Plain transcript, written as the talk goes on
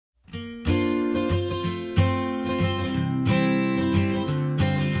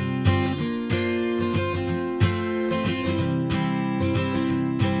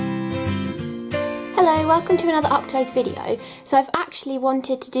welcome to another up close video. So I've actually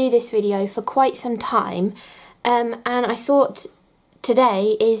wanted to do this video for quite some time, and I thought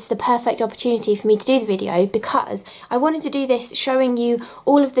today is the perfect opportunity for me to do the video because I wanted to do this showing you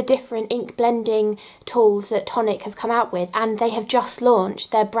all of the different ink blending tools that Tonic have come out with, and they have just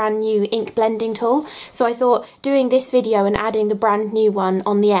launched their brand new ink blending tool. So I thought doing this video and adding the brand new one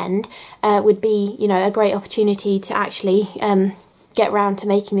on the end would be, you know, a great opportunity to actually get round to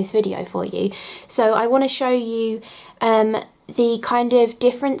making this video for you. So I want to show you the kind of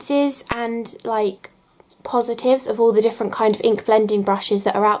differences and like positives of all the different kind of ink blending brushes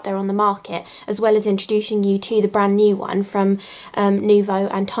that are out there on the market, as well as introducing you to the brand new one from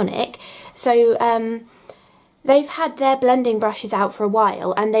Nuvo and Tonic. So they've had their blending brushes out for a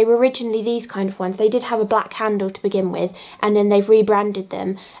while, and they were originally these kind of ones. They did have a black handle to begin with, and then they've rebranded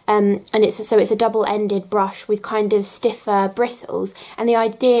them, and it's a double-ended brush with kind of stiffer bristles. And the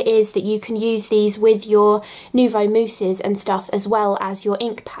idea is that you can use these with your Nuvo mousses and stuff, as well as your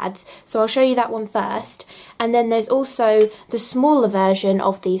ink pads. So I'll show you that one first, and then there's also the smaller version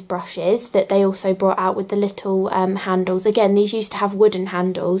of these brushes that they also brought out with the little handles. Again, these used to have wooden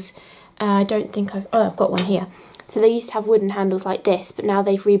handles. I don't think I've got one here. So they used to have wooden handles like this, but now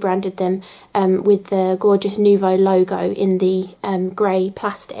they've rebranded them with the gorgeous Nuvo logo in the grey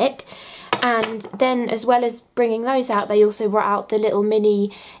plastic. And then, as well as bringing those out, they also brought out the little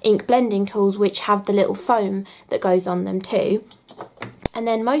mini ink blending tools, which have the little foam that goes on them too. And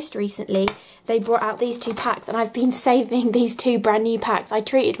then most recently, they brought out these two packs, and I've been saving these two brand new packs. I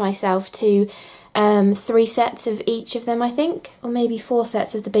treated myself to 3 sets of each of them, I think, or maybe 4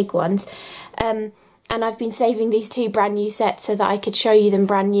 sets of the big ones, and I've been saving these two brand new sets so that I could show you them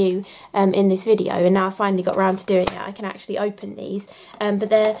brand new in this video, and now I finally got around to doing it. I can actually open these, but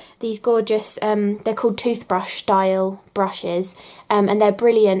they're these gorgeous, they're called toothbrush style brushes, and they're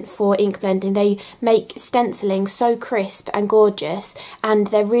brilliant for ink blending. They make stenciling so crisp and gorgeous, and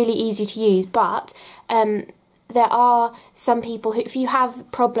they're really easy to use, but there are some people who, if you have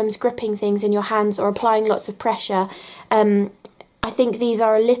problems gripping things in your hands or applying lots of pressure, I think these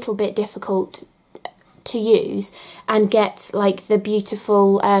are a little bit difficult to use and get like the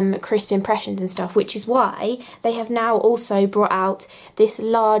beautiful crisp impressions and stuff, which is why they have now also brought out this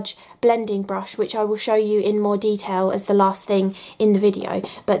large blending brush, which I will show you in more detail as the last thing in the video.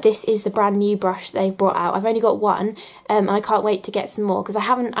 But this is the brand new brush they brought out. I've only got one, and I can't wait to get some more because I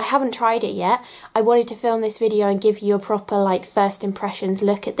haven't tried it yet. I wanted to film this video and give you a proper like first impressions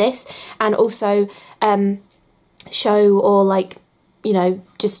look at this, and also show, or like, you know,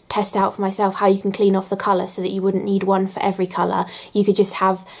 just test out for myself how you can clean off the colour so that you wouldn't need one for every colour. You could just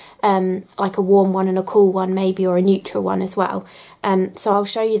have like a warm one and a cool one maybe, or a neutral one as well. So I'll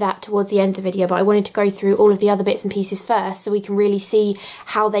show you that towards the end of the video, but I wanted to go through all of the other bits and pieces first so we can really see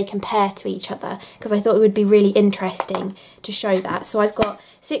how they compare to each other, because I thought it would be really interesting to show that. So I've got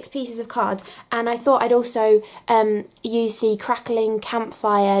 6 pieces of cards, and I thought I'd also use the Crackling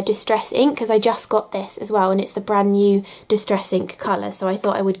Campfire Distress ink, because I just got this as well, and it's the brand new Distress ink colour, so I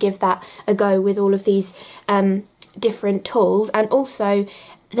thought I would give that a go with all of these different tools. And also,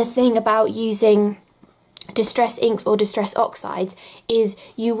 the thing about using distress inks or distress oxides is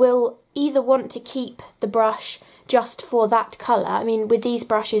you will either want to keep the brush just for that colour. I mean, with these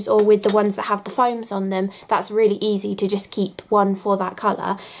brushes or with the ones that have the foams on them, that's really easy to just keep one for that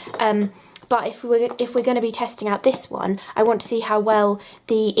colour. But if we're going to be testing out this one, I want to see how well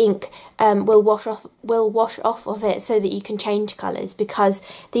the ink will wash off of it, so that you can change colours, because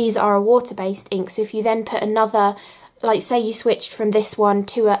these are a water-based ink. So if you then put another, like say you switched from this one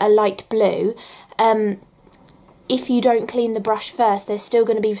to a light blue, if you don't clean the brush first, there's still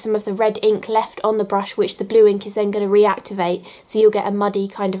going to be some of the red ink left on the brush, which the blue ink is then going to reactivate, so you'll get a muddy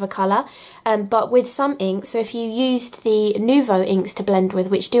kind of a colour. But with some inks, so if you used the Nuvo inks to blend with,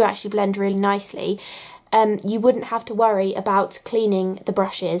 which do actually blend really nicely, you wouldn't have to worry about cleaning the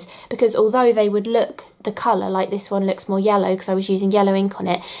brushes, because although they would look the colour, like this one looks more yellow because I was using yellow ink on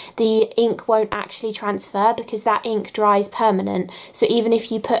it, the ink won't actually transfer because that ink dries permanent. So even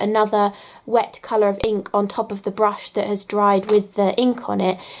if you put another wet colour of ink on top of the brush that has dried with the ink on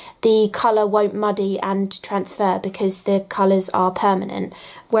it, the colour won't muddy and transfer because the colours are permanent.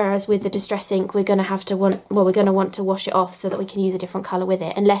 Whereas with the distress ink, we're going to want to wash it off so that we can use a different colour with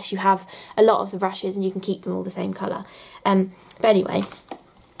it, unless you have a lot of the brushes and you can keep them all the same colour. But anyway,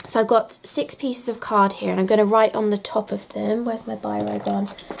 so I've got 6 pieces of card here, and I'm going to write on the top of them, where's my biro gone,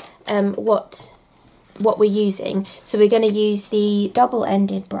 what we're using. So we're going to use the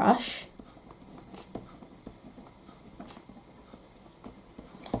double-ended brush,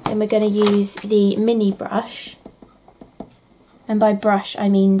 then we're going to use the mini brush, and by brush I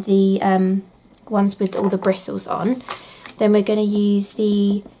mean the ones with all the bristles on. Then we're going to use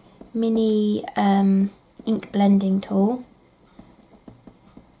the mini ink blending tool.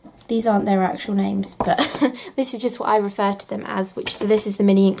 These aren't their actual names, but this is just what I refer to them as, so this is the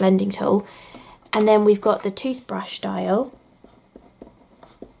mini ink blending tool. And then we've got the toothbrush style.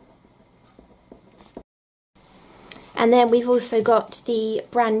 And then we've also got the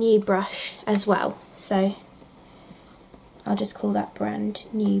brand new brush as well. So I'll just call that brand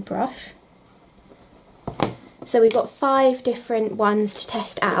new brush. So we've got 5 different ones to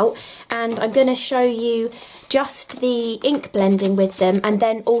test out, and I'm going to show you just the ink blending with them, and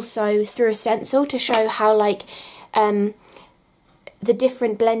then also through a stencil to show how like the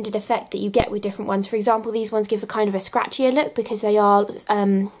different blended effect that you get with different ones. For example, these ones give a kind of a scratchier look because they are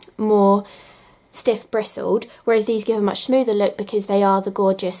more stiff bristled, whereas these give a much smoother look because they are the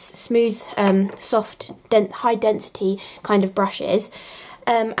gorgeous smooth soft high density kind of brushes.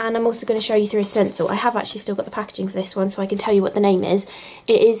 And I'm also going to show you through a stencil. I have actually still got the packaging for this one, so I can tell you what the name is.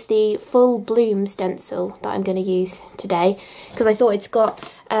 It is the Full Bloom stencil that I'm going to use today, because I thought it's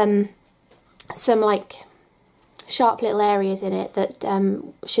got some like sharp little areas in it that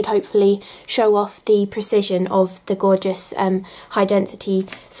should hopefully show off the precision of the gorgeous high density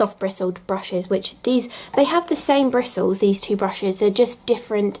soft bristled brushes, which they have the same bristles, these two brushes, they're just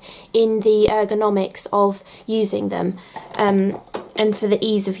different in the ergonomics of using them and for the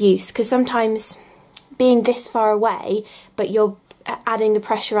ease of use, because sometimes being this far away but you're adding the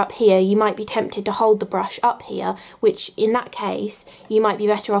pressure up here, you might be tempted to hold the brush up here, which in that case you might be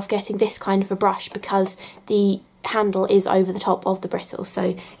better off getting this kind of a brush because the handle is over the top of the bristle,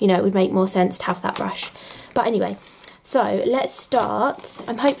 so you know it would make more sense to have that brush. But anyway, so let's start.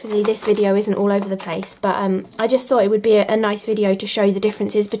 Hopefully this video isn't all over the place, but I just thought it would be a nice video to show the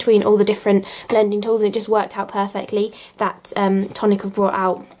differences between all the different blending tools, and it just worked out perfectly that Tonic have brought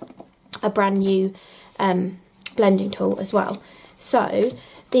out a brand new blending tool as well. So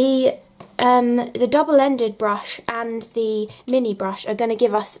the double-ended brush and the mini brush are going to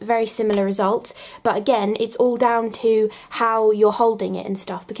give us very similar results, but again it's all down to how you're holding it and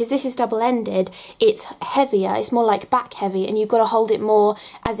stuff, because this is double-ended, it's heavier, it's more like back heavy, and you've got to hold it more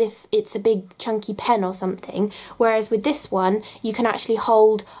as if it's a big chunky pen or something, whereas with this one you can actually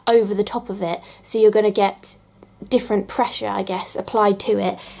hold over the top of it, so you're going to get different pressure, I guess, applied to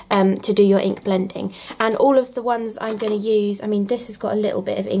it to do your ink blending. And all of the ones I'm going to use, I mean this has got a little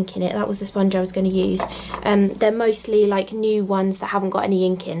bit of ink in it, that was the sponge I was going to use, they're mostly like new ones that haven't got any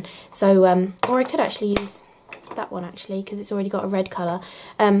ink in, so or I could actually use that one actually because it's already got a red colour,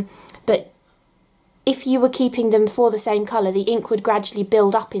 but if you were keeping them for the same colour, the ink would gradually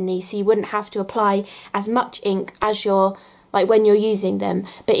build up in these, so you wouldn't have to apply as much ink as when you're using them.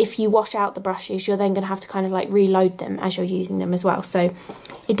 But if you wash out the brushes, you're then going to have to kind of like reload them as you're using them as well. So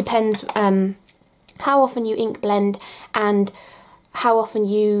it depends how often you ink blend and how often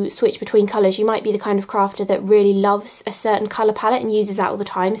you switch between colours. You might be the kind of crafter that really loves a certain colour palette and uses that all the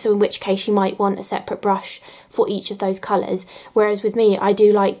time, so in which case you might want a separate brush for each of those colours. Whereas with me, I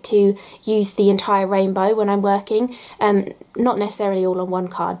do like to use the entire rainbow when I'm working, not necessarily all on one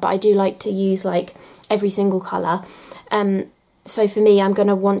card, but I do like to use like every single colour. So for me, I'm going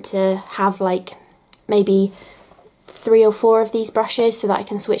to want to have like maybe 3 or 4 of these brushes so that I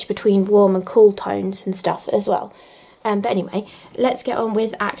can switch between warm and cool tones and stuff as well. But anyway, let's get on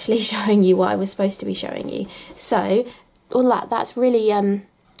with actually showing you what I was supposed to be showing you. So all that's really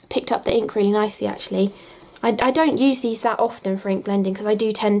picked up the ink really nicely actually. I don't use these that often for ink blending because I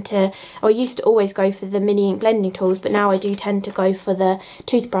do tend to, I used to always go for the mini ink blending tools, but now I do tend to go for the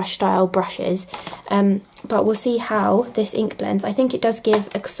toothbrush style brushes. But we'll see how this ink blends. I think it does give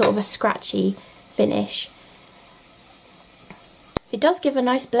a sort of a scratchy finish. It does give a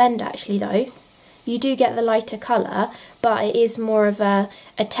nice blend actually though. You do get the lighter colour, but it is more of a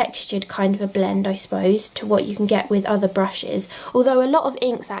textured kind of a blend, I suppose, to what you can get with other brushes. Although a lot of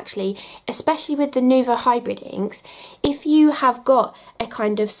inks actually, especially with the Nuvo hybrid inks, if you have got a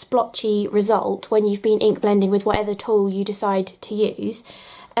kind of splotchy result when you've been ink blending with whatever tool you decide to use,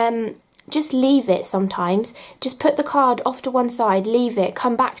 just leave it sometimes. Just put the card off to one side, leave it,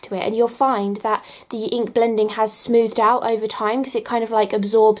 come back to it, and you'll find that the ink blending has smoothed out over time because it kind of like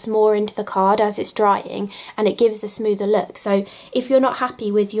absorbs more into the card as it's drying and it gives a smoother look. So if you're not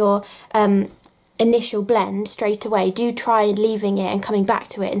happy with your initial blend straight away, do try leaving it and coming back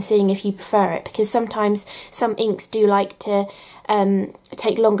to it and seeing if you prefer it, because sometimes some inks do like to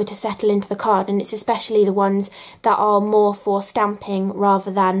take longer to settle into the card, and it's especially the ones that are more for stamping rather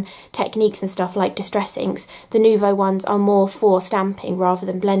than techniques and stuff like distress inks. The Nuvo ones are more for stamping rather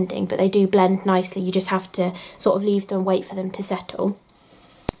than blending, but they do blend nicely. You just have to sort of leave them and wait for them to settle.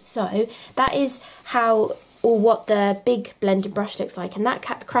 So that is how, or what the big blending brush looks like, and that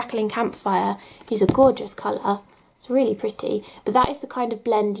Crackling Campfire is a gorgeous colour. It's really pretty, but that is the kind of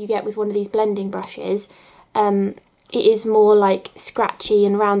blend you get with one of these blending brushes. It is more like scratchy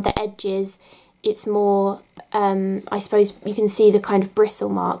and around the edges. It's more, I suppose you can see the kind of bristle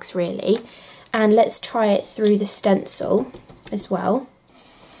marks really. And let's try it through the stencil as well.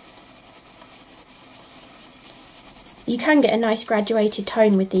 You can get a nice graduated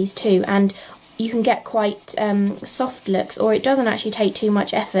tone with these too, and you can get quite soft looks, or it doesn't actually take too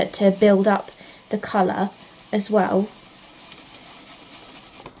much effort to build up the colour as well.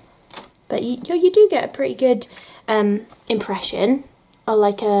 But you do get a pretty good impression, or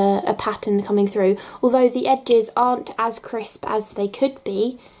like a pattern coming through, although the edges aren't as crisp as they could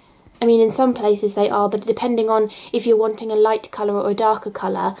be. I mean, in some places they are, but depending on if you're wanting a light colour or a darker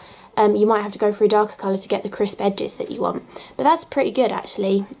colour, you might have to go for a darker colour to get the crisp edges that you want. But that's pretty good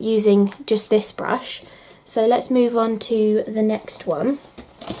actually, using just this brush. So let's move on to the next one.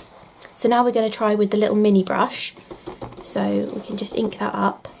 So now we're going to try with the little mini brush. So we can just ink that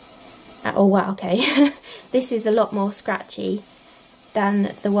up. Oh wow, okay. This is a lot more scratchy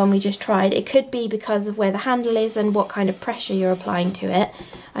than the one we just tried. It could be because of where the handle is and what kind of pressure you're applying to it.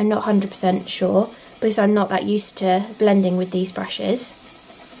 I'm not 100% sure, because I'm not that used to blending with these brushes.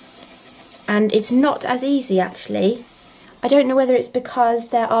 And it's not as easy actually. I don't know whether it's because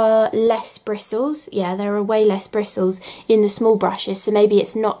there are less bristles. Yeah, there are way less bristles in the small brushes, so maybe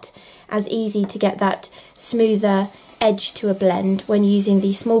it's not as easy to get that smoother edge to a blend when using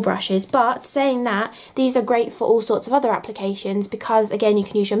these small brushes. But saying that, these are great for all sorts of other applications, because again you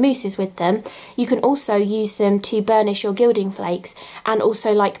can use your mousses with them. You can also use them to burnish your gilding flakes, and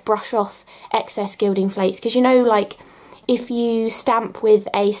also like brush off excess gilding flakes, because you know, like if you stamp with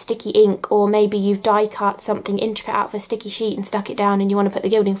a sticky ink, or maybe you've die cut something intricate out of a sticky sheet and stuck it down and you want to put the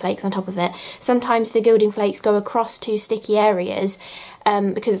gilding flakes on top of it, sometimes the gilding flakes go across two sticky areas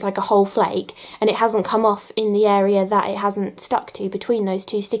because it's like a whole flake and it hasn't come off in the area that it hasn't stuck to between those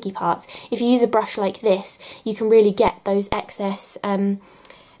two sticky parts. If you use a brush like this, you can really get those excess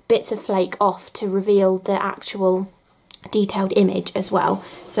bits of flake off to reveal the actual detailed image as well.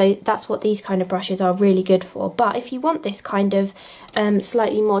 So that's what these kind of brushes are really good for. But if you want this kind of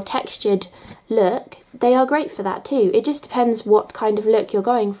slightly more textured look, they are great for that too. It just depends what kind of look you're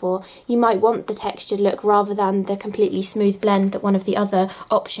going for. You might want the textured look rather than the completely smooth blend that one of the other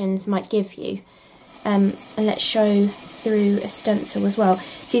options might give you. And let's show through a stencil as well.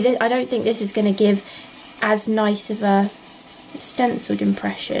 See, I don't think this is going to give as nice of a stenciled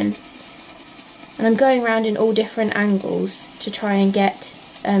impression. And I'm going around in all different angles to try and get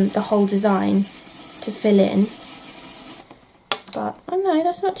the whole design to fill in. But, oh no,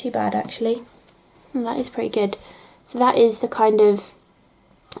 that's not too bad actually. That is pretty good. So that is the kind of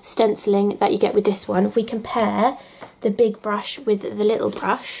stenciling that you get with this one. If we compare the big brush with the little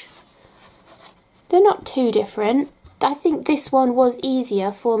brush, they're not too different. I think this one was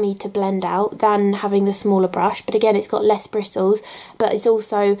easier for me to blend out than having the smaller brush, but again it's got less bristles, but it's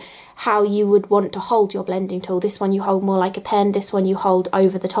also how you would want to hold your blending tool. This one you hold more like a pen, this one you hold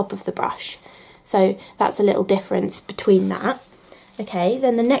over the top of the brush. So that's a little difference between that. Okay,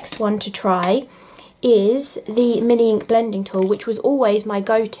 then the next one to try is the mini ink blending tool, which was always my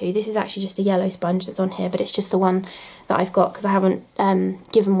go-to. This is actually just a yellow sponge that's on here, but it's just the one that I've got because I haven't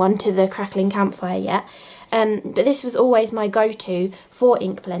given one to the Crackling Campfire yet. But this was always my go-to for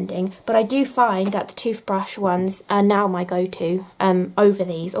ink blending, but I do find that the toothbrush ones are now my go-to over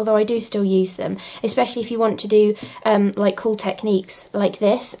these, although I do still use them, especially if you want to do like cool techniques like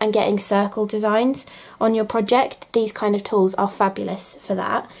this and getting circle designs on your project. These kind of tools are fabulous for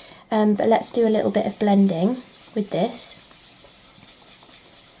that. But let's do a little bit of blending with this.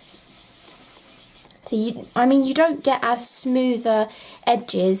 So you don't get as smoother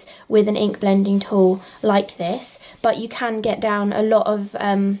edges with an ink blending tool like this, but you can get down a lot of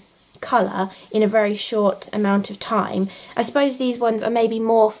colour in a very short amount of time. I suppose these ones are maybe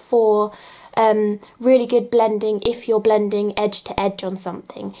more for really good blending if you're blending edge to edge on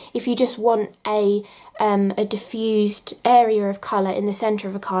something. If you just want a diffused area of colour in the centre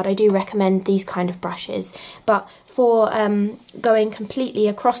of a card, I do recommend these kind of brushes. But for going completely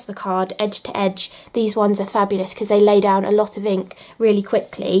across the card, edge to edge, these ones are fabulous because they lay down a lot of ink really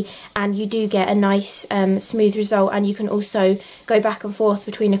quickly and you do get a nice smooth result, and you can also go back and forth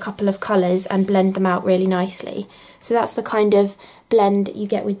between a couple of colours and blend them out really nicely. So that's the kind of blend you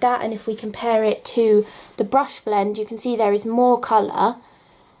get with that. And if we compare it to the brush blend, you can see there is more colour,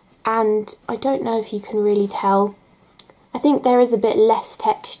 and I don't know if you can really tell, I think there is a bit less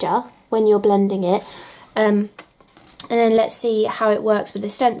texture when you're blending it. And then let's see how it works with the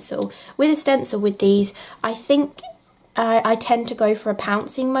stencil. With a stencil with these, I think I tend to go for a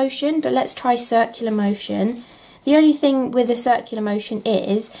pouncing motion, but let's try circular motion. The only thing with a circular motion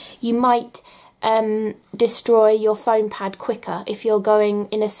is you might destroy your foam pad quicker. If you're going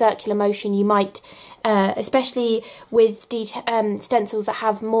in a circular motion, you might, especially with stencils that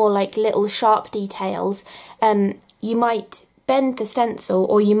have more like little sharp details, you might bend the stencil,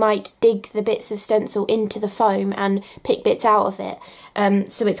 or you might dig the bits of stencil into the foam and pick bits out of it.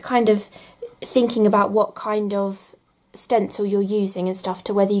 So it's kind of thinking about what kind of stencil you're using and stuff,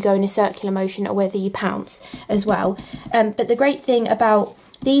 to whether you go in a circular motion or whether you pounce as well. But the great thing about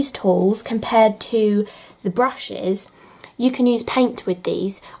these tools compared to the brushes, you can use paint with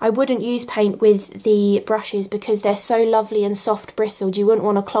these. I wouldn't use paint with the brushes because they're so lovely and soft bristled. You wouldn't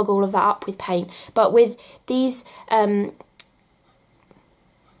want to clog all of that up with paint. But with these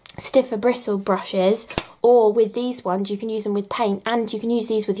stiffer bristle brushes, or with these ones, you can use them with paint, and you can use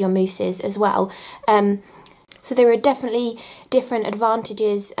these with your mousses as well. So there are definitely different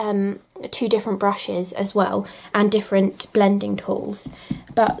advantages to different brushes as well, and different blending tools.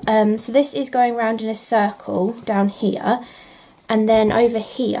 But so this is going around in a circle down here, and then over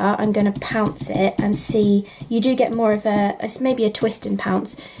here I'm going to pounce it and see. You do get more of maybe a twist and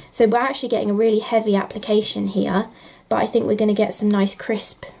pounce. So we're actually getting a really heavy application here, but I think we're going to get some nice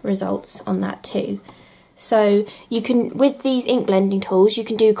crisp results on that too. So you can, with these ink blending tools, you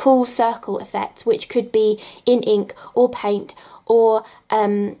can do cool circle effects, which could be in ink or paint, or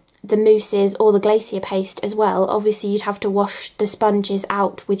the mousses or the glacier paste as well. Obviously you'd have to wash the sponges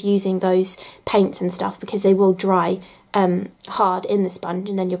out with using those paints and stuff, because they will dry hard in the sponge,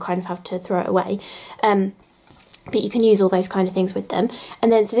 and then you'll kind of have to throw it away. But you can use all those kind of things with them.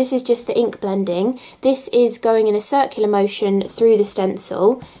 And then, so this is just the ink blending. This is going in a circular motion through the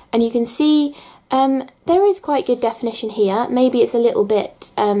stencil, and you can see there is quite good definition here. Maybe it's a little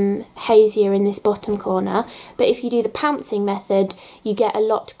bit hazier in this bottom corner, but if you do the pouncing method, you get a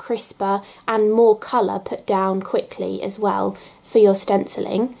lot crisper and more colour put down quickly as well for your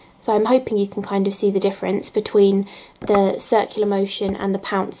stenciling. So I'm hoping you can kind of see the difference between the circular motion and the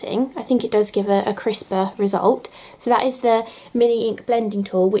pouncing. I think it does give a crisper result. So that is the mini ink blending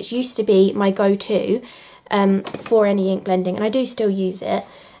tool, which used to be my go-to for any ink blending, and I do still use it.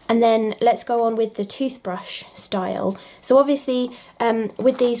 And then let's go on with the toothbrush style. So obviously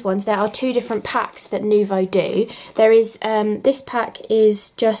with these ones, there are two different packs that Nuvo do. There is, this pack is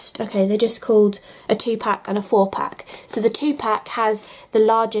just, okay, they're just called a 2-pack and a 4-pack. So the 2-pack has the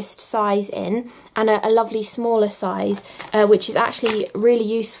largest size in, and a lovely smaller size, which is actually really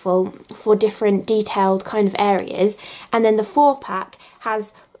useful for different detailed kind of areas. And then the 4-pack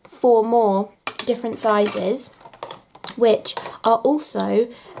has 4 more different sizes, which are also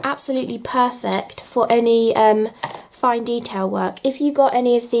absolutely perfect for any fine detail work. If you got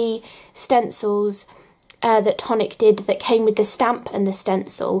any of the stencils that Tonic did that came with the stamp and the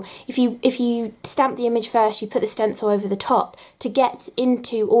stencil, if you stamp the image first, you put the stencil over the top to get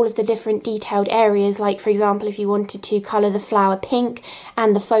into all of the different detailed areas, like for example if you wanted to colour the flower pink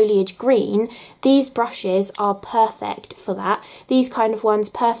and the foliage green, these brushes are perfect for that. These kind of ones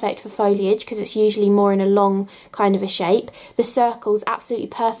perfect for foliage because it's usually more in a long kind of a shape. The circle's absolutely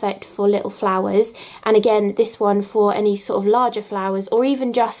perfect for little flowers, and again this one for any sort of larger flowers, or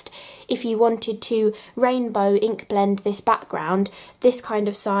even just if you wanted to rainbow ink blend this background. This kind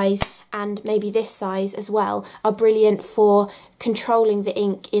of size and maybe this size as well are brilliant for controlling the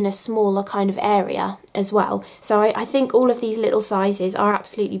ink in a smaller kind of area as well. So I think all of these little sizes are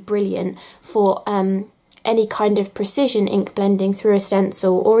absolutely brilliant for any kind of precision ink blending through a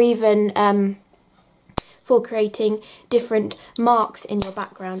stencil, or even for creating different marks in your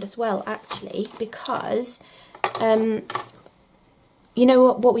background as well, actually, because you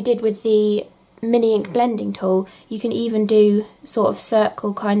know what we did with the mini ink blending tool, you can even do sort of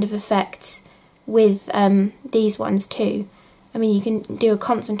circle kind of effects with these ones too. I mean, you can do a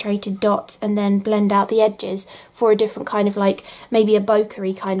concentrated dot and then blend out the edges for a different kind of, like maybe a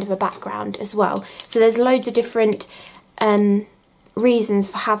bokeh-y kind of a background as well. So there's loads of different reasons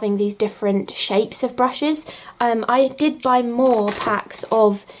for having these different shapes of brushes. I did buy more packs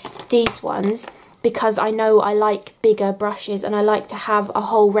of these ones because I know I like bigger brushes, and I like to have a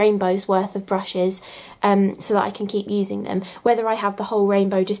whole rainbow's worth of brushes so that I can keep using them. Whether I have the whole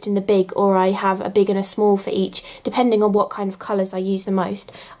rainbow just in the big, or I have a big and a small for each, depending on what kind of colours I use the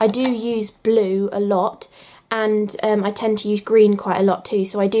most. I do use blue a lot, and I tend to use green quite a lot too,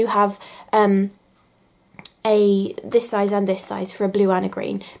 so I do have this size and this size for a blue and a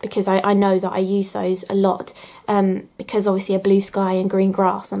green, because I know that I use those a lot, because obviously a blue sky and green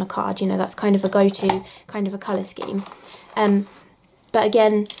grass on a card, you know, that's kind of a go-to kind of a colour scheme. But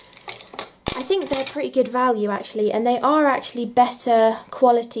again, I think they're pretty good value actually, and they are actually better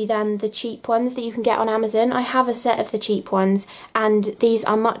quality than the cheap ones that you can get on Amazon. I have a set of the cheap ones, and these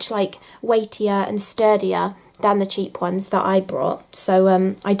are much like weightier and sturdier than the cheap ones that I brought,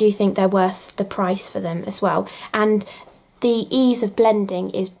 so I do think they're worth the price for them as well. And the ease of blending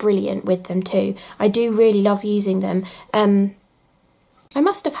is brilliant with them too. I do really love using them. I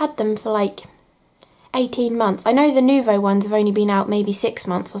must have had them for like 18 months. I know the Nuvo ones have only been out maybe 6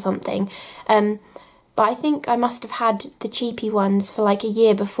 months or something, but I think I must have had the cheapy ones for like a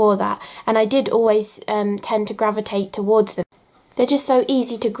year before that, and I did always tend to gravitate towards them. They're just so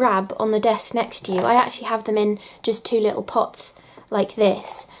easy to grab on the desk next to you. I actually have them in just 2 little pots like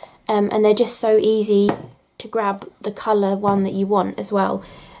this, and they're just so easy to grab the colour one that you want as well,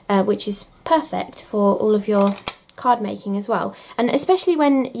 which is perfect for all of your card making as well. And especially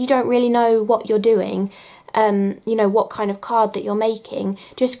when you don't really know what you're doing, you know, what kind of card that you're making,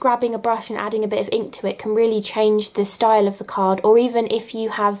 just grabbing a brush and adding a bit of ink to it can really change the style of the card. Or even if you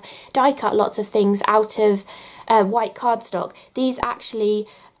have die cut lots of things out of white cardstock, these actually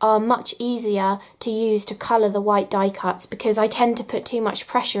are much easier to use to colour the white die cuts, because I tend to put too much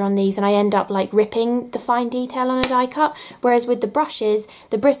pressure on these and I end up like ripping the fine detail on a die cut, whereas with the brushes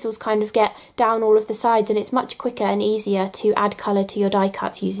the bristles kind of get down all of the sides, and it's much quicker and easier to add colour to your die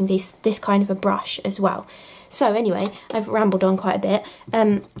cuts using this kind of a brush as well. So anyway, I've rambled on quite a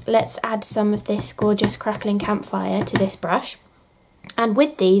bit. Let's add some of this gorgeous Crackling Campfire to this brush. And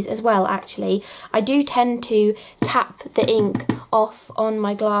with these as well, actually, I do tend to tap the ink off on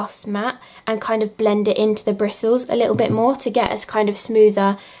my glass mat and kind of blend it into the bristles a little bit more to get a kind of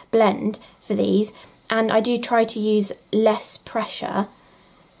smoother blend for these. And I do try to use less pressure.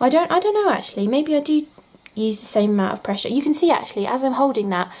 I don't know actually, maybe I do use the same amount of pressure. You can see actually, as I'm holding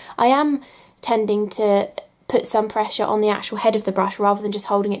that, I am tending to put some pressure on the actual head of the brush rather than just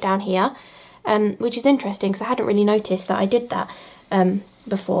holding it down here, which is interesting because I hadn't really noticed that I did that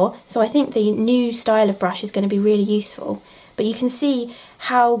before. So I think the new style of brush is going to be really useful. But you can see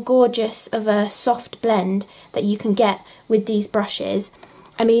how gorgeous of a soft blend that you can get with these brushes.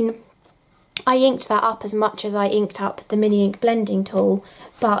 I mean, I inked that up as much as I inked up the mini ink blending tool,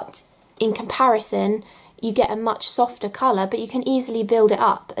 but in comparison you get a much softer colour, but you can easily build it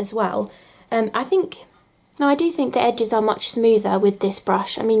up as well. I do think the edges are much smoother with this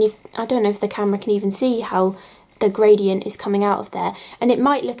brush. I mean, I don't know if the camera can even see how the gradient is coming out of there, and it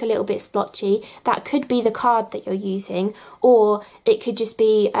might look a little bit splotchy. That could be the card that you're using, or it could just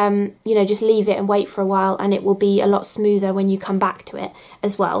be, you know, just leave it and wait for a while and it will be a lot smoother when you come back to it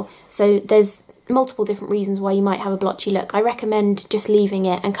as well. So there's multiple different reasons why you might have a blotchy look. I recommend just leaving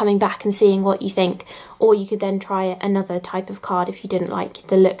it and coming back and seeing what you think, or you could then try another type of card if you didn't like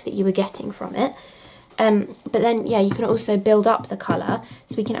the look that you were getting from it. But then, yeah, you can also build up the colour,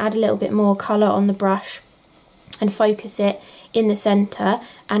 so we can add a little bit more colour on the brush and focus it in the centre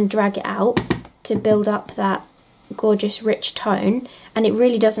and drag it out to build up that gorgeous rich tone. And it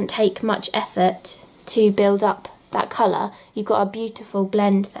really doesn't take much effort to build up that colour. You've got a beautiful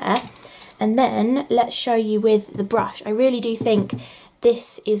blend there. And then let's show you with the brush. I really do think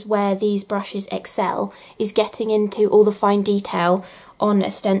this is where these brushes excel, is getting into all the fine detail on a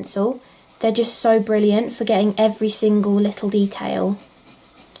stencil. They're just so brilliant for getting every single little detail.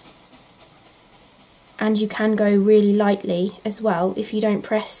 And you can go really lightly as well if you don't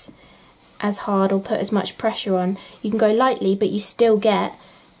press as hard or put as much pressure on. You can go lightly, but you still get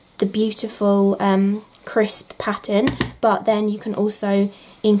the beautiful crisp pattern, but then you can also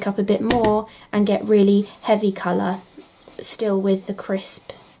ink up a bit more and get really heavy colour still with the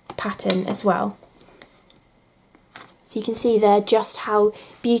crisp pattern as well. So you can see there just how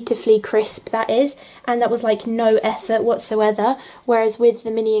beautifully crisp that is, and that was like no effort whatsoever, whereas with the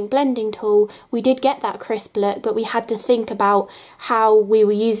mini ink blending tool we did get that crisp look, but we had to think about how we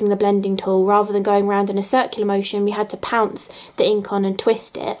were using the blending tool. Rather than going around in a circular motion, we had to pounce the ink on and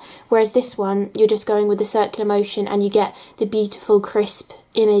twist it, whereas this one you're just going with the circular motion and you get the beautiful crisp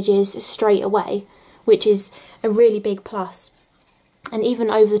images straight away, which is a really big plus. And even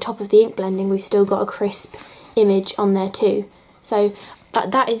over the top of the ink blending we've still got a crisp image on there too. So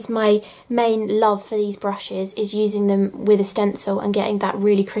that is my main love for these brushes, is using them with a stencil and getting that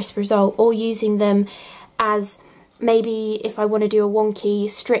really crisp result, or using them as maybe if I want to do a wonky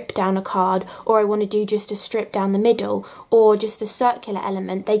strip down a card, or I want to do just a strip down the middle, or just a circular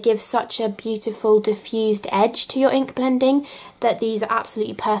element, they give such a beautiful diffused edge to your ink blending that these are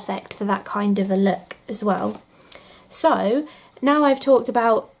absolutely perfect for that kind of a look as well. So now I've talked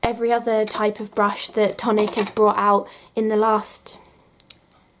about every other type of brush that Tonic have brought out in the last,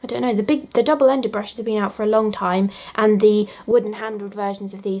 I don't know, the double-ended brushes have been out for a long time, and the wooden handled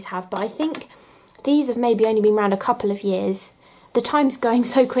versions of these have, but I think these have maybe only been around a couple of years. The time's going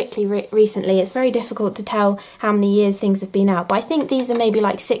so quickly recently, it's very difficult to tell how many years things have been out, but I think these are maybe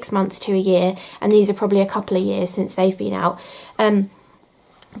like 6 months to a year, and these are probably a couple of years since they've been out.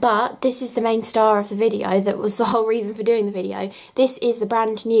 But this is the main star of the video, that was the whole reason for doing the video. This is the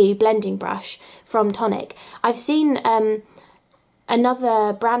brand new blending brush from Tonic. I've seen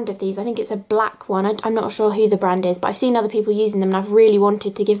another brand of these, I think it's a black one, I'm not sure who the brand is, but I've seen other people using them and I've really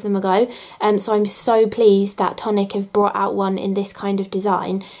wanted to give them a go, so I'm so pleased that Tonic have brought out one in this kind of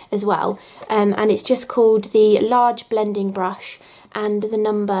design as well, and it's just called the Large Blending Brush, and the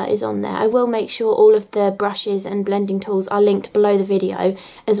number is on there. I will make sure all of the brushes and blending tools are linked below the video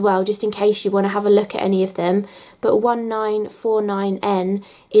as well, just in case you want to have a look at any of them, but 1949N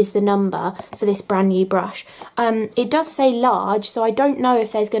is the number for this brand new brush. It does say large, so I don't know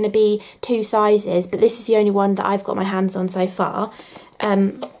if there's going to be 2 sizes, but this is the only one that I've got my hands on so far,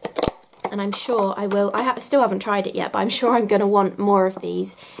 and I'm sure I will. I still haven't tried it yet, but I'm sure I'm going to want more of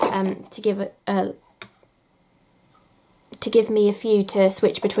these to give it to give me a few to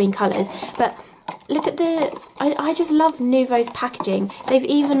switch between colours. But look at I just love Nuvo's packaging. They've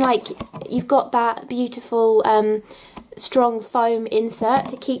even, like, you've got that beautiful strong foam insert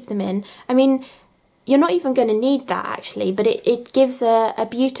to keep them in. I mean, you're not even going to need that actually, but it gives a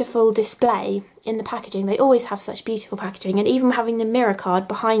beautiful display in the packaging. They always have such beautiful packaging, and even having the mirror card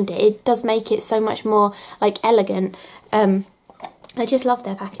behind it, it does make it so much more, like, elegant. I just love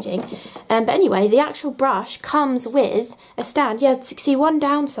their packaging. But anyway, the actual brush comes with a stand. Yeah, see, one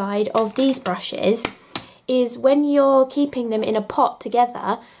downside of these brushes is when you're keeping them in a pot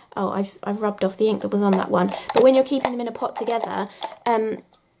together. Oh, I've rubbed off the ink that was on that one. But when you're keeping them in a pot together,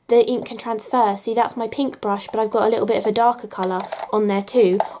 the ink can transfer. See, that's my pink brush, but I've got a little bit of a darker colour on there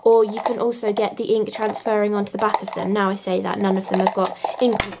too. Or you can also get the ink transferring onto the back of them. Now I say that, none of them have got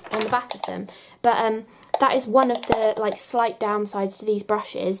ink on the back of them. But that is one of the, like, slight downsides to these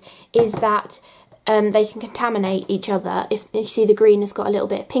brushes, is that they can contaminate each other. If you see the green has got a little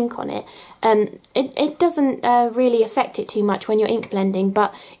bit of pink on it, it doesn't really affect it too much when you're ink blending,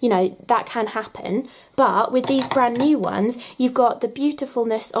 but you know, that can happen. But with these brand new ones, you've got the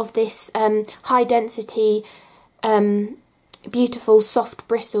beautifulness of this high density, beautiful soft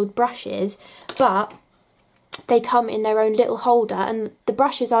bristled brushes, but they come in their own little holder, and the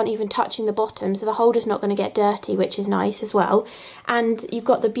brushes aren't even touching the bottom, so the holder's not going to get dirty, which is nice as well. And you've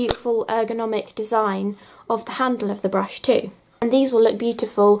got the beautiful ergonomic design of the handle of the brush too. And these will look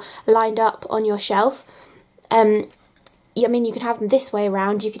beautiful lined up on your shelf. I mean, you can have them this way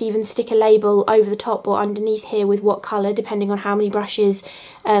around. You could even stick a label over the top or underneath here with what colour, depending on how many brushes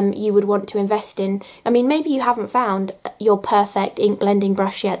you would want to invest in. I mean, maybe you haven't found your perfect ink blending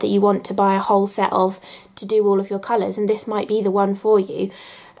brush yet that you want to buy a whole set of to do all of your colours, and this might be the one for you.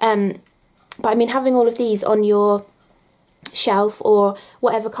 But I mean, having all of these on your shelf or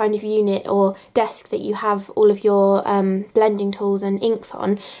whatever kind of unit or desk that you have all of your blending tools and inks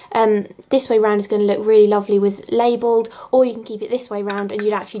on, this way round is going to look really lovely with labelled, or you can keep it this way round and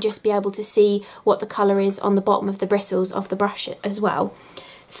you'd actually just be able to see what the colour is on the bottom of the bristles of the brush as well.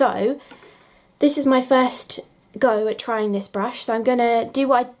 So this is my first go at trying this brush, so I'm going to do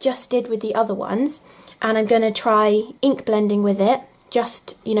what I just did with the other ones, and I'm going to try ink blending with it,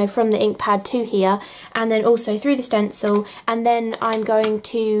 just, you know, from the ink pad to here, and then also through the stencil, and then I'm going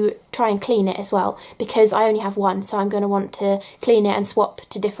to try and clean it as well, because I only have one, so I'm going to want to clean it and swap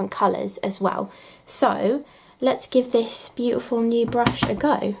to different colours as well. So let's give this beautiful new brush a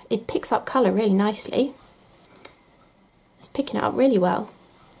go. It picks up colour really nicely. It's picking it up really well.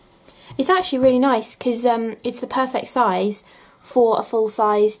 It's actually really nice because it's the perfect size for a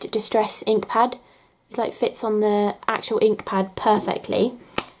full-sized distress ink pad. It like fits on the actual ink pad perfectly.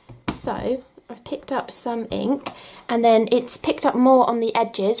 So I've picked up some ink, and then it's picked up more on the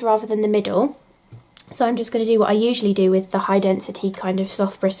edges rather than the middle. So I'm just going to do what I usually do with the high density kind of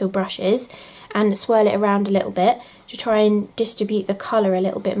soft bristle brushes and swirl it around a little bit to try and distribute the colour a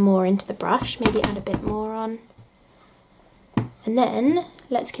little bit more into the brush. Maybe add a bit more on. And then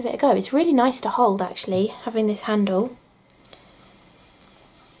let's give it a go. It's really nice to hold actually, having this handle.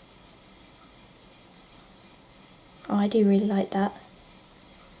 Oh, I do really like that.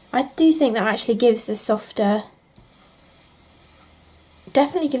 I do think that actually gives a softer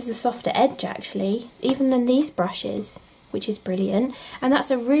definitely gives a softer edge actually, even than these brushes, which is brilliant. And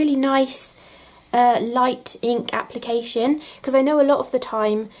that's a really nice light ink application, because I know a lot of the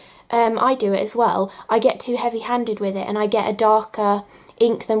time, I do it as well, I get too heavy-handed with it and I get a darker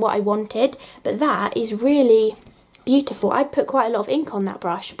ink than what I wanted, but that is really beautiful. I put quite a lot of ink on that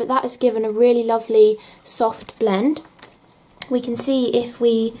brush, but that has given a really lovely soft blend. We can see if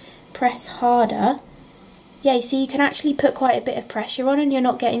we press harder, yeah, you see you can actually put quite a bit of pressure on and you're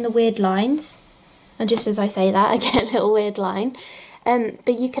not getting the weird lines. And just as I say that, I get a little weird line.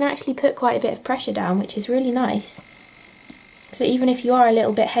 But you can actually put quite a bit of pressure down, which is really nice. So even if you are a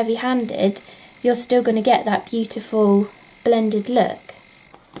little bit heavy-handed, you're still going to get that beautiful blended look.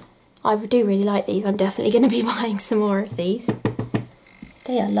 I do really like these. I'm definitely going to be buying some more of these.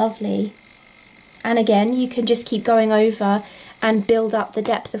 They are lovely. And again, you can just keep going over and build up the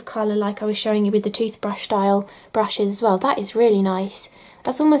depth of colour like I was showing you with the toothbrush style brushes as well. That is really nice.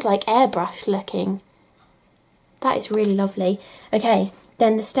 That's almost like airbrush looking. That is really lovely. Okay,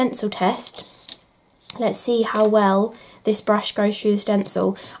 then the stencil test. Let's see how well this brush goes through the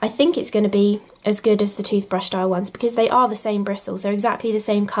stencil. I think it's going to be as good as the toothbrush style ones, because they are the same bristles. They're exactly the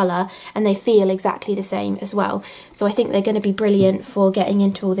same colour and they feel exactly the same as well. So I think they're going to be brilliant for getting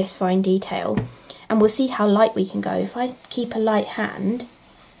into all this fine detail. And we'll see how light we can go. If I keep a light hand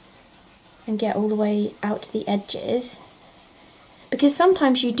and get all the way out to the edges, because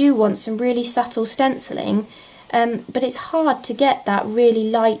sometimes you do want some really subtle stenciling, but it's hard to get that really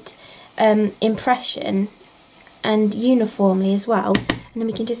light impression and uniformly as well. And then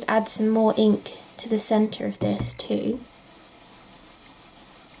we can just add some more ink to the centre of this too,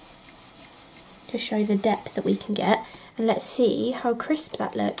 to show the depth that we can get. And let's see how crisp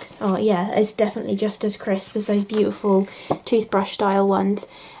that looks. Oh yeah, it's definitely just as crisp as those beautiful toothbrush style ones.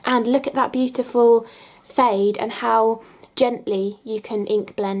 And look at that beautiful fade and how gently you can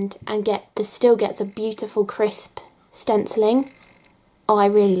ink blend and still get the beautiful crisp stenciling. Oh, I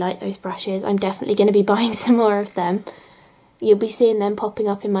really like those brushes. I'm definitely going to be buying some more of them. You'll be seeing them popping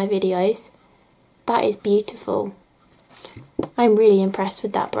up in my videos. That is beautiful. I'm really impressed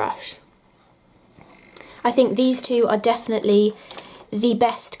with that brush. I think these two are definitely the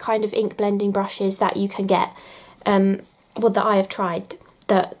best kind of ink blending brushes that you can get. Well, that I have tried,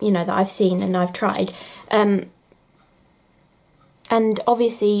 that I've seen and I've tried. And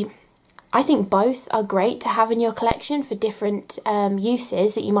obviously, I think both are great to have in your collection for different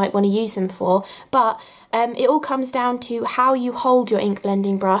uses that you might want to use them for. But it all comes down to how you hold your ink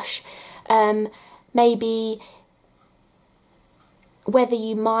blending brush. Maybe whether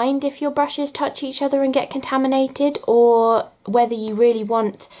you mind if your brushes touch each other and get contaminated, or whether you really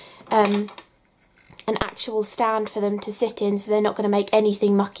want an actual stand for them to sit in so they're not going to make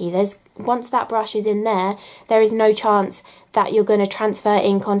anything mucky. Once that brush is in there, there is no chance that you're going to transfer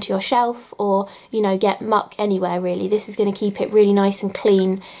ink onto your shelf or, get muck anywhere really. This is going to keep it really nice and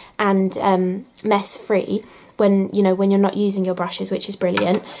clean and mess free when you're not using your brushes, which is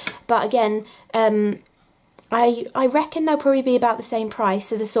brilliant. But again, I reckon they'll probably be about the same price,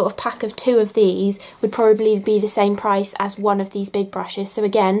 so the sort of pack of 2 of these would probably be the same price as one of these big brushes. So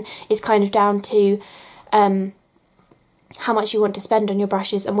again, it's kind of down to how much you want to spend on your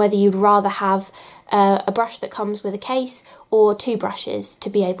brushes and whether you'd rather have a brush that comes with a case or 2 brushes to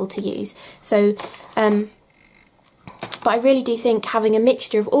be able to use. So, but I really do think having a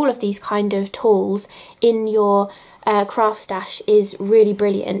mixture of all of these kind of tools in your craft stash is really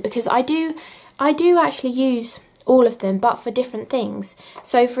brilliant, because I do actually use all of them, but for different things.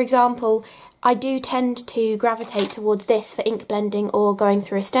 So for example, I do tend to gravitate towards this for ink blending or going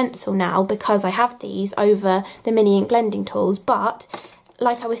through a stencil now, because I have these over the mini ink blending tools. But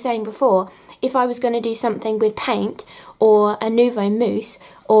like I was saying before, if I was going to do something with paint or a Nuvo mousse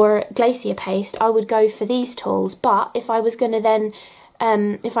or glacier paste, I would go for these tools. But if I was going to then,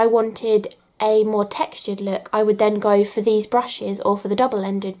 if I wanted a more textured look, I would then go for these brushes or for the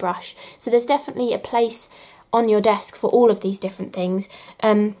double-ended brush. So there's definitely a place on your desk for all of these different things.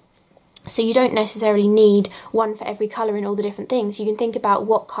 So you don't necessarily need one for every colour and all the different things. You can think about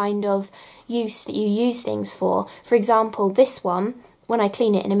what kind of use that you use things for. For example, this one, when I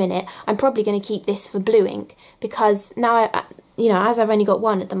clean it in a minute, I'm probably going to keep this for blue ink, because now, as I've only got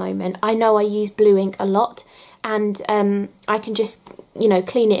one at the moment, I know I use blue ink a lot, and I can just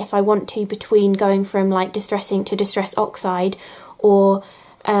clean it if I want to between going from like distress ink to distress oxide, or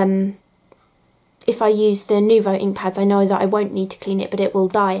if I use the Nuvo ink pads, I know that I won't need to clean it, but it will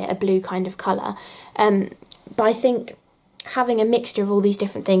dye it a blue kind of colour. But I think having a mixture of all these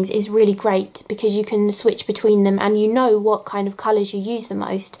different things is really great, because you can switch between them and you know what kind of colours you use the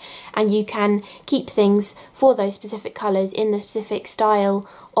most, and you can keep things for those specific colours in the specific style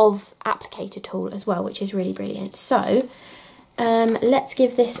of applicator tool as well, which is really brilliant. So let's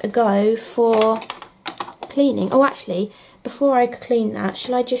give this a go for cleaning. Oh, actually, before I clean that,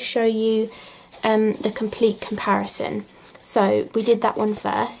 shall I just show you the complete comparison? So we did that one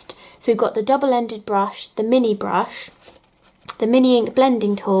first. So we've got the double-ended brush, the mini brush, the mini ink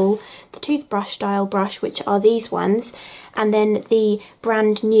blending tool, the toothbrush style brush, which are these ones, and then the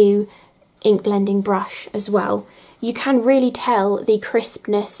brand new ink blending brush as well. You can really tell the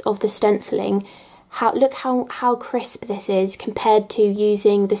crispness of the stenciling. Look how crisp this is compared to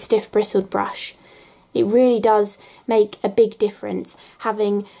using the stiff bristled brush. It really does make a big difference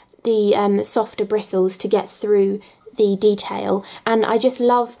having the softer bristles to get through the detail, and I just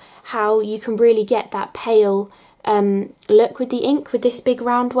love how you can really get that pale look with the ink with this big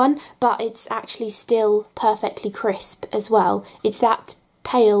round one, but it's actually still perfectly crisp as well. It's that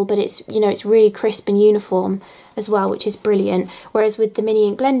pale, but it's, you know, it's really crisp and uniform as well, which is brilliant. Whereas with the mini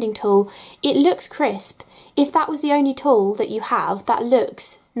ink blending tool, it looks crisp. If that was the only tool that you have, that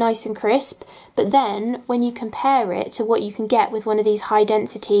looks nice and crisp, but then when you compare it to what you can get with one of these high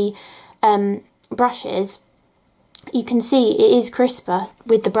density brushes, you can see it is crisper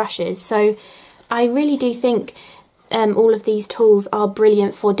with the brushes. So I really do think all of these tools are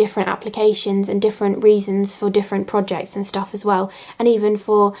brilliant for different applications and different reasons for different projects and stuff as well, and even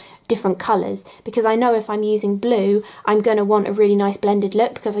for different colours, because I know if I'm using blue I'm going to want a really nice blended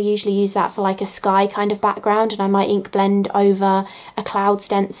look, because I usually use that for like a sky kind of background, and I might ink blend over a cloud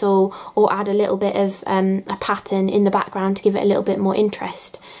stencil or add a little bit of a pattern in the background to give it a little bit more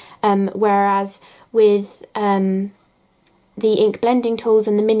interest. Whereas with the ink blending tools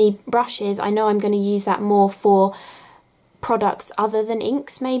and the mini brushes, I know I'm going to use that more for products other than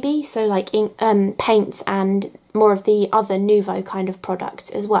inks, maybe, so like ink, paints and more of the other Nuvo kind of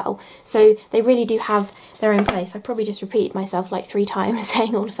products as well. So they really do have their own place. I probably just repeated myself like 3 times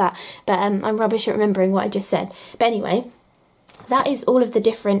saying all of that, but I'm rubbish at remembering what I just said. But anyway, that is all of the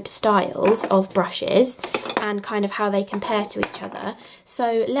different styles of brushes and kind of how they compare to each other.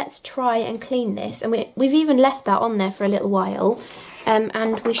 So let's try and clean this, and we've even left that on there for a little while,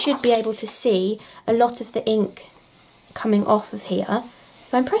 and we should be able to see a lot of the ink coming off of here.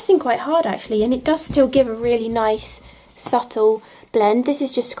 So I'm pressing quite hard actually, and it does still give a really nice subtle blend. This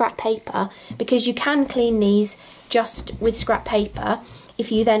is just scrap paper, because you can clean these just with scrap paper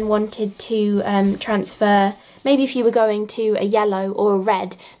if you then wanted to transfer. Maybe if you were going to a yellow or a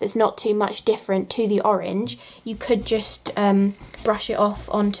red that's not too much different to the orange, you could just brush it off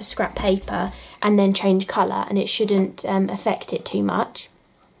onto scrap paper and then change colour, and it shouldn't affect it too much.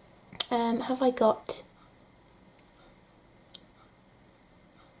 Have I got...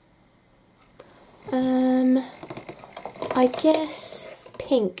 I guess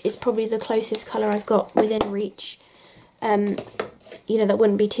pink is probably the closest colour I've got within reach. You know, that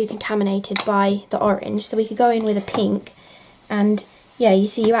wouldn't be too contaminated by the orange. So we could go in with a pink, and yeah, you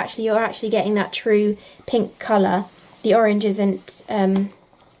see you're actually getting that true pink colour. The orange isn't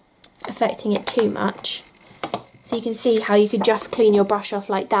affecting it too much. So you can see how you could just clean your brush off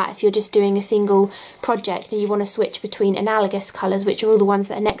like that if you're just doing a single project and you want to switch between analogous colours, which are all the ones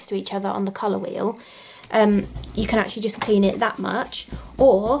that are next to each other on the colour wheel. You can actually just clean it that much,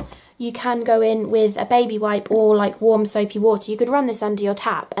 or you can go in with a baby wipe or like warm soapy water. You could run this under your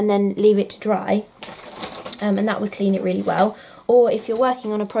tap and then leave it to dry, and that would clean it really well. Or if you're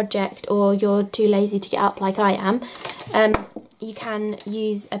working on a project or you're too lazy to get up like I am, you can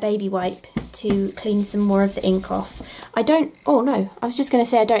use a baby wipe to clean some more of the ink off. I was just going to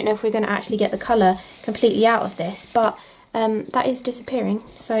say I don't know if we're going to actually get the colour completely out of this, but that is disappearing,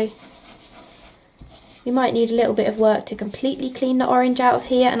 so we might need a little bit of work to completely clean the orange out of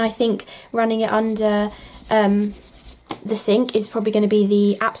here, and I think running it under the sink is probably going to be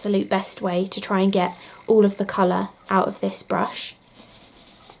the absolute best way to try and get all of the colour out of this brush.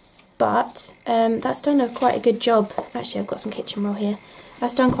 But that's done quite a good job. Actually, I've got some kitchen roll here.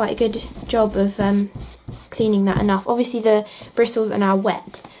 That's done quite a good job of cleaning that enough. Obviously the bristles are now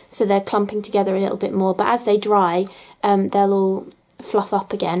wet, so they're clumping together a little bit more, but as they dry, they'll all fluff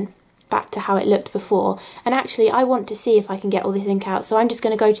up again, back to how it looked before. And actually I want to see if I can get all this ink out, so I'm just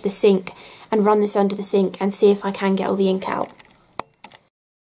going to go to the sink and run this under the sink and see if I can get all the ink out.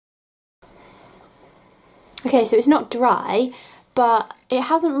 Okay, so it's not dry, but it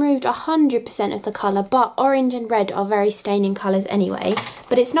hasn't removed 100% of the colour, but orange and red are very staining colours anyway,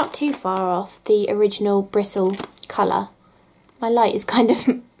 but it's not too far off the original bristle colour. my light is kind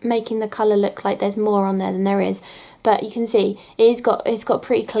of making the colour look like there's more on there than there is. But you can see it's got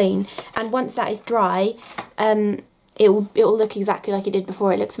pretty clean, and once that is dry, it will look exactly like it did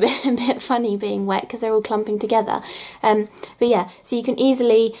before. It looks a bit funny being wet because they're all clumping together. But yeah, so you can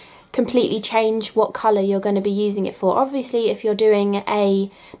easily completely change what colour you're going to be using it for. Obviously, if you're doing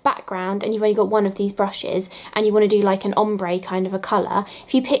a background and you've only got one of these brushes and you want to do like an ombre kind of a colour,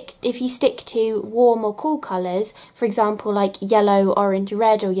 if you stick to warm or cool colours, for example like yellow, orange,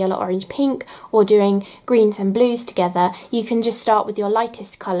 red, or yellow, orange, pink, or doing greens and blues together, you can just start with your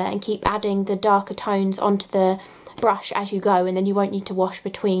lightest colour and keep adding the darker tones onto the brush as you go, and then you won't need to wash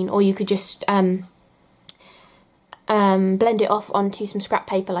between, or you could just blend it off onto some scrap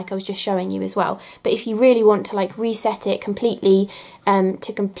paper like I was just showing you as well. But if you really want to like reset it completely,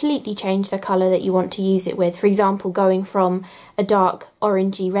 to completely change the colour that you want to use it with, for example going from a dark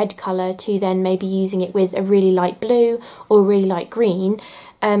orangey red colour to then maybe using it with a really light blue or really light green,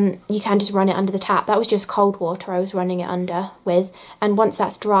 you can just run it under the tap. That was just cold water I was running it under with, and once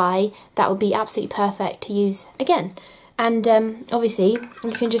that's dry that will be absolutely perfect to use again. And obviously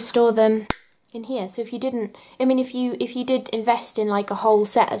you can just store them in here. So if you didn't, I mean, if you did invest in like a whole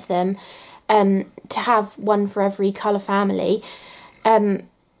set of them, to have one for every colour family,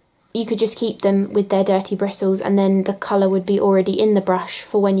 you could just keep them with their dirty bristles, and then the colour would be already in the brush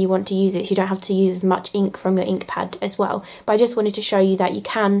for when you want to use it, so you don't have to use as much ink from your ink pad as well. But I just wanted to show you that you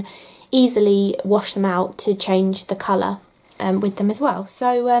can easily wash them out to change the colour with them as well.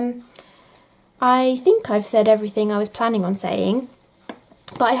 So I think I've said everything I was planning on saying.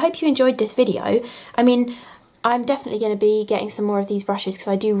 But I hope you enjoyed this video. I mean, I'm definitely going to be getting some more of these brushes because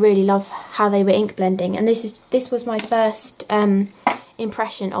I do really love how they were ink blending. And this was my first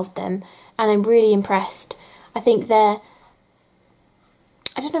impression of them, and I'm really impressed. I think they're,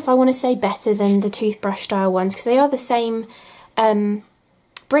 I don't know if I want to say better than the toothbrush style ones, because they are the same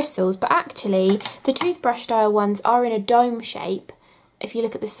bristles, but actually the toothbrush style ones are in a dome shape. If you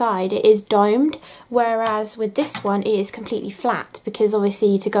look at the side, it is domed, whereas with this one it is completely flat, because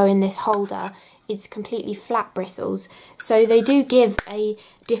obviously to go in this holder it's completely flat bristles. So they do give a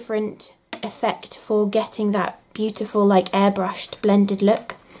different effect for getting that beautiful like airbrushed blended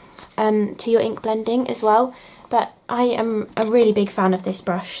look to your ink blending as well. But I am a really big fan of this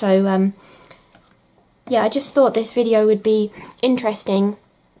brush, so yeah, I just thought this video would be interesting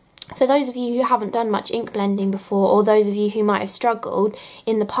for those of you who haven't done much ink blending before, or those of you who might have struggled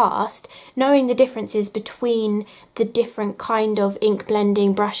in the past, knowing the differences between the different kind of ink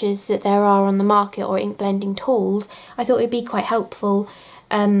blending brushes that there are on the market, or ink blending tools, I thought it would be quite helpful,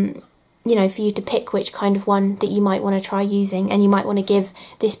 you know, for you to pick which kind of one that you might want to try using, and you might want to give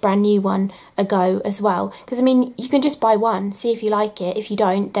this brand new one a go as well. Because I mean, you can just buy one, see if you like it. If you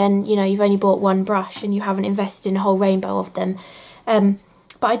don't, then you know you've only bought one brush and you haven't invested in a whole rainbow of them.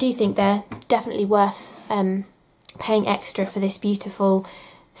 But I do think they're definitely worth paying extra for this beautiful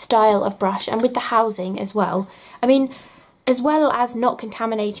style of brush, and with the housing as well. I mean, as well as not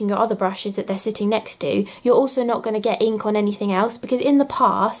contaminating your other brushes that they're sitting next to, you're also not going to get ink on anything else, because in the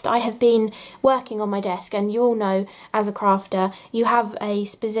past I have been working on my desk, and you all know as a crafter you have a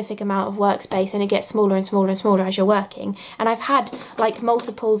specific amount of workspace and it gets smaller and smaller and smaller as you're working, and I've had like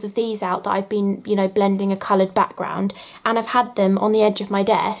multiples of these out that I've been, you know, blending a coloured background, and I've had them on the edge of my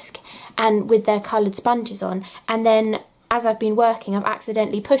desk and with their coloured sponges on, and then as I've been working I've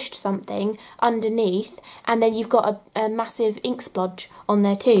accidentally pushed something underneath, and then you've got a massive ink splodge on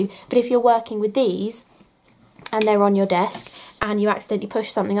there too. But if you're working with these and they're on your desk and you accidentally push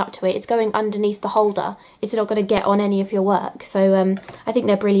something up to it, it's going underneath the holder. It's not going to get on any of your work. So I think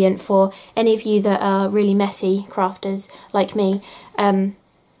they're brilliant for any of you that are really messy crafters like me.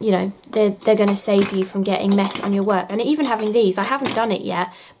 You know, they're going to save you from getting mess on your work. And even having these, I haven't done it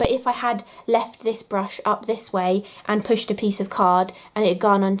yet, but if I had left this brush up this way and pushed a piece of card and it had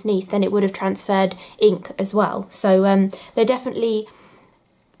gone underneath, then it would have transferred ink as well. So they're definitely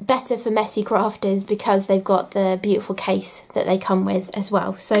better for messy crafters because they've got the beautiful case that they come with as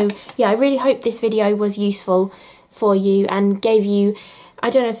well. So yeah, I really hope this video was useful for you and gave you, I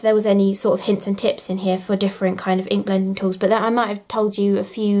don't know if there was any sort of hints and tips in here for different kind of ink blending tools, but I might have told you a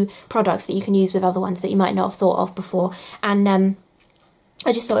few products that you can use with other ones that you might not have thought of before. And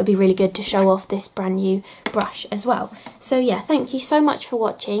I just thought it'd be really good to show off this brand new brush as well. So yeah, thank you so much for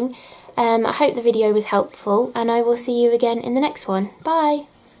watching. I hope the video was helpful, and I will see you again in the next one. Bye!